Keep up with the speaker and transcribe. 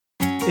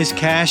Is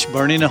cash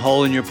burning a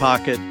hole in your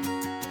pocket?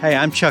 Hey,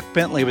 I'm Chuck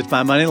Bentley with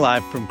my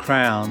MoneyLife from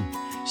Crown.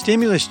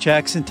 Stimulus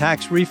checks and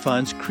tax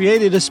refunds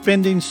created a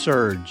spending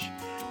surge.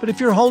 But if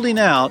you're holding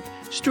out,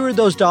 steward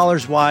those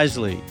dollars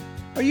wisely.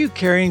 Are you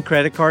carrying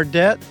credit card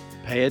debt?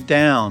 Pay it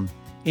down.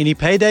 Any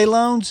payday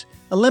loans?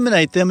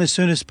 Eliminate them as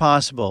soon as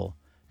possible.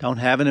 Don't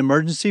have an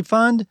emergency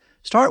fund?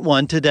 Start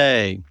one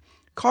today.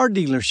 Car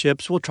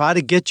dealerships will try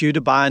to get you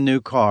to buy a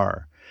new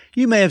car.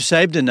 You may have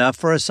saved enough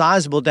for a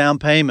sizable down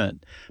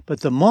payment,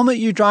 but the moment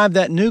you drive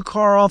that new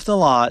car off the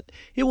lot,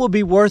 it will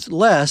be worth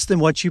less than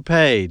what you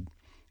paid.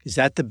 Is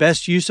that the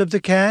best use of the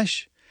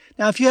cash?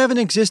 Now, if you have an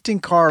existing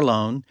car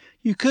loan,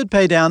 you could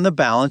pay down the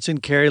balance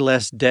and carry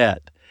less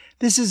debt.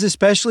 This is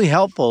especially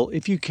helpful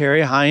if you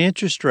carry a high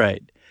interest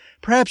rate.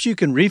 Perhaps you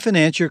can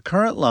refinance your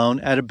current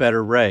loan at a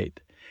better rate.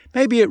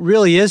 Maybe it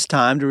really is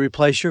time to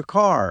replace your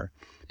car.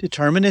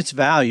 Determine its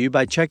value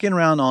by checking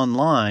around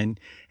online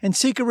and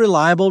seek a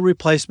reliable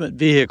replacement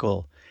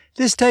vehicle.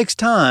 This takes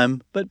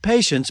time, but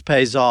patience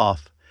pays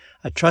off.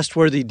 A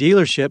trustworthy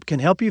dealership can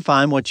help you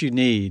find what you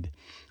need.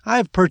 I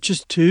have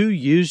purchased 2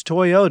 used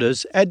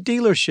Toyotas at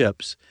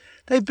dealerships.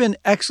 They've been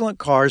excellent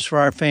cars for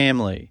our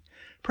family.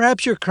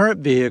 Perhaps your current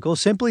vehicle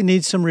simply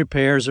needs some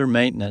repairs or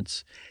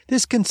maintenance.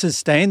 This can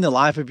sustain the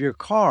life of your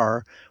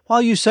car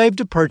while you save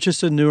to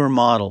purchase a newer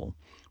model.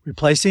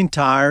 Replacing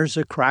tires,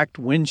 a cracked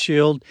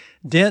windshield,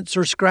 dents,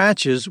 or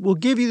scratches will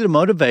give you the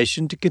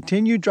motivation to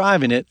continue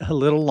driving it a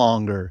little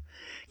longer.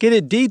 Get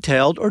it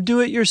detailed or do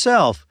it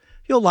yourself.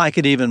 You'll like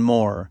it even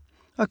more.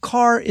 A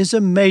car is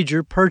a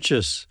major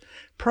purchase.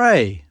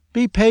 Pray,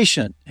 be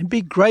patient, and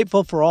be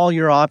grateful for all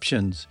your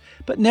options,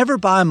 but never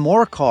buy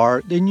more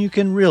car than you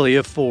can really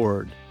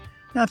afford.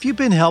 Now, if you've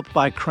been helped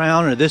by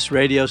Crown or this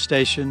radio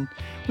station,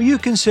 will you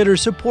consider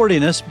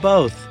supporting us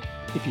both?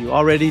 If you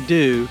already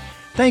do,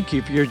 thank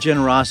you for your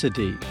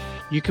generosity.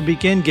 You can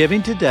begin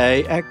giving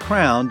today at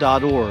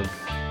crown.org.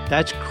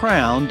 That's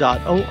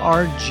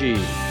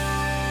crown.org.